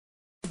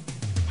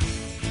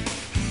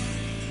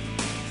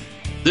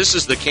This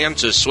is the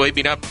Kansas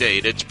Soybean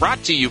Update. It's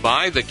brought to you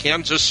by the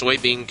Kansas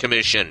Soybean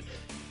Commission.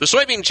 The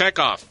Soybean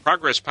Checkoff,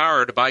 progress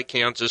powered by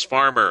Kansas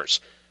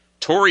farmers.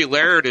 Tori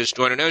Laird is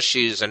joining us.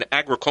 She's an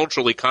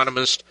agricultural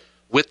economist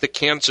with the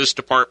Kansas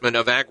Department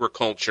of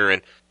Agriculture.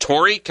 And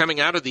Tori, coming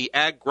out of the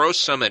Ag Growth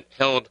Summit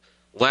held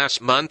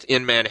last month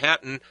in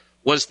Manhattan,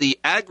 was the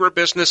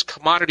Agribusiness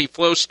Commodity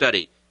Flow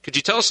Study. Could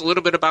you tell us a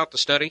little bit about the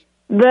study?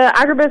 The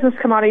Agribusiness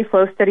Commodity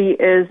Flow Study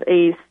is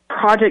a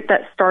project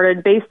that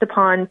started based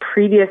upon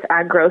previous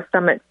Ag Growth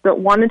Summits that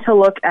wanted to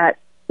look at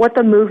what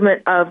the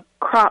movement of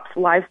crops,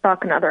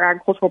 livestock, and other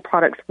agricultural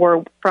products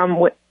were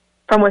from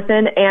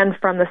within and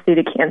from the state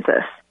of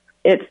Kansas.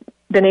 It's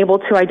been able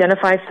to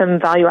identify some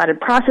value-added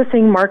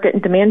processing, market,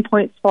 and demand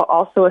points while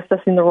also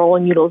assessing the role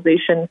and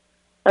utilization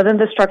of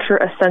infrastructure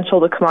essential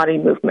to commodity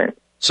movement.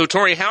 So,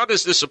 Tori, how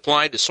does this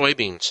apply to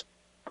soybeans?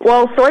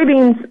 Well,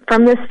 soybeans,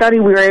 from this study,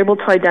 we were able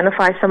to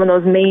identify some of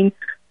those main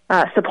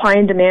supply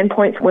and demand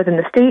points within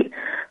the state.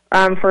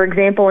 For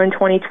example, in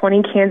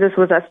 2020, Kansas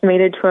was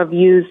estimated to have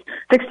used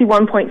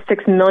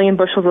 61.6 million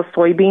bushels of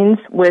soybeans,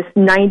 with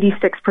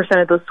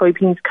 96% of those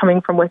soybeans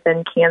coming from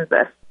within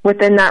Kansas.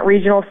 Within that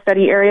regional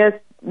study area,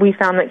 we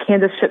found that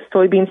Kansas shipped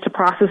soybeans to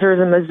processors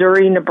in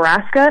Missouri,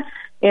 Nebraska,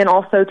 and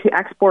also to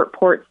export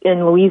ports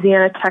in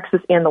Louisiana,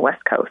 Texas, and the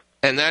West Coast.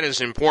 And that is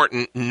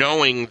important,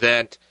 knowing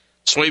that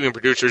soybean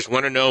producers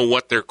want to know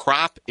what their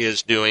crop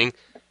is doing,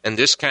 and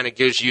this kind of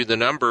gives you the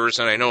numbers,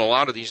 and I know a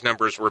lot of these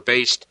numbers were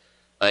based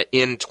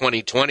in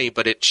 2020,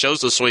 but it shows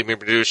the soybean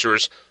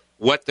producers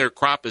what their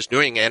crop is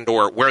doing and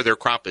or where their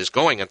crop is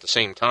going at the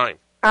same time.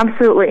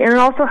 Absolutely, and it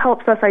also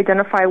helps us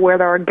identify where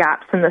there are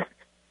gaps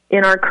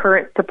in our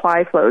current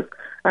supply flows.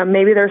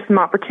 Maybe there's some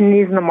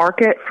opportunities in the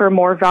market for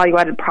more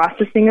value-added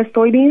processing of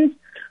soybeans,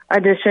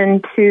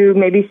 addition to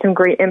maybe some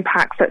great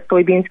impacts that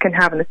soybeans can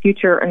have in the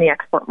future in the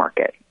export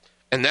market.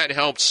 And that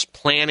helps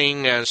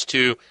planning as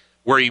to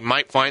where you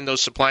might find those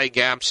supply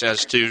gaps,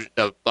 as to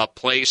a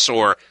place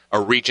or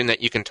a region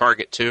that you can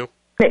target to?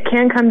 It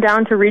can come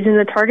down to regions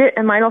of target.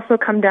 It might also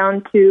come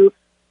down to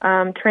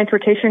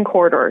transportation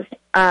corridors.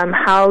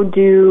 How's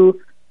the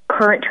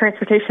current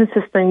transportation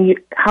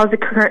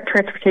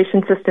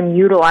system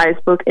utilize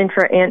both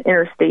intra and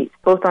interstate,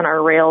 both on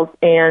our rails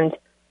and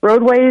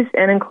roadways,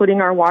 and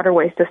including our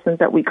waterway systems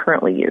that we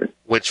currently use?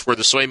 Which, for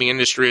the soybean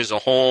industry as a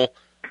whole,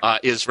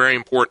 is very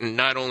important,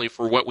 not only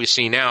for what we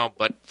see now,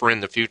 but for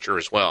in the future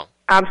as well.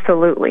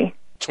 Absolutely.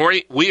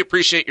 Tori, we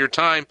appreciate your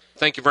time.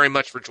 Thank you very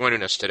much for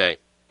joining us today.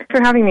 Thanks for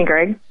having me,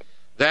 Greg.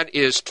 That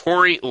is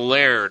Tori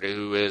Laird,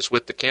 who is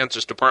with the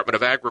Kansas Department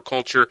of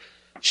Agriculture.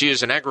 She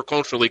is an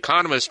agricultural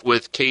economist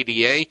with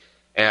KDA,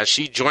 as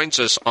she joins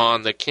us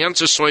on the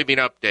Kansas Soybean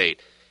Update.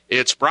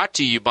 It's brought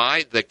to you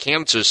by the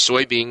Kansas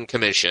Soybean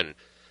Commission.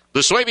 The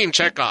Soybean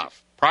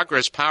Checkoff,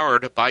 progress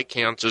powered by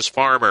Kansas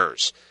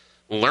farmers.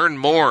 Learn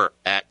more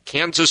at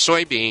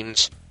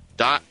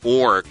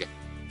kansassoybeans.org.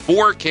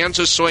 For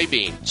Kansas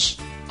Soybeans,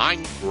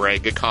 I'm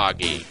Greg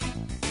Akagi.